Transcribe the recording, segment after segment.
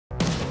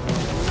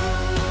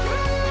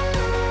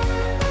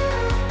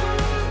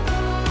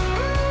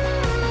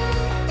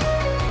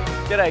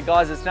G'day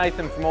guys, it's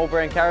Nathan from All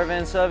Brand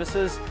Caravan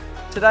Services.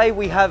 Today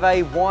we have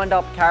a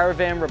wind-up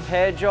caravan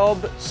repair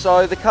job.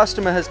 So the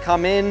customer has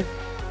come in,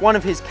 one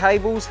of his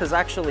cables has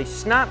actually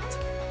snapped,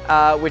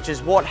 which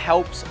is what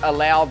helps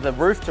allow the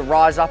roof to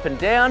rise up and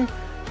down.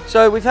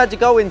 So we've had to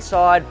go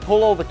inside,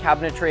 pull all the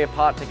cabinetry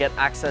apart to get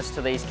access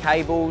to these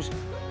cables,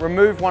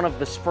 remove one of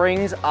the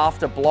springs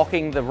after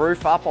blocking the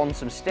roof up on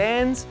some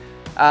stands,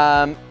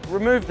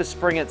 remove the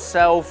spring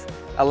itself,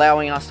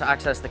 allowing us to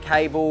access the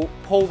cable,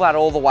 pull that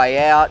all the way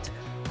out,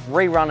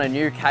 rerun a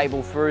new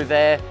cable through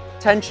there,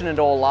 tension it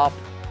all up,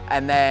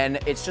 and then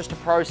it's just a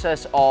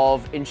process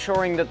of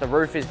ensuring that the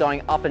roof is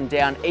going up and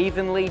down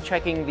evenly,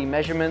 checking the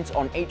measurements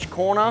on each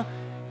corner,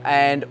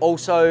 and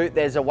also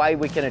there's a way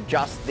we can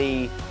adjust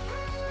the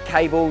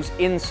cables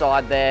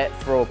inside there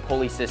through a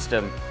pulley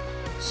system.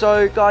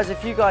 So guys,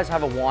 if you guys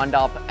have a wind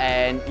up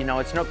and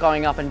it's not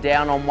going up and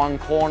down on one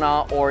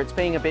corner, or it's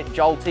being a bit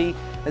jolty,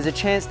 there's a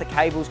chance the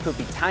cables could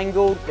be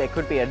tangled, there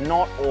could be a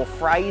knot or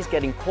phrase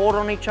getting caught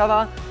on each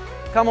other.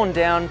 Come on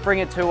down, bring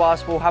it to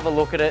us, we'll have a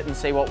look at it and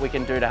see what we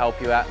can do to help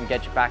you out and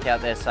get you back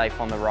out there safe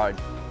on the road.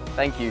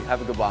 Thank you,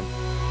 have a good one.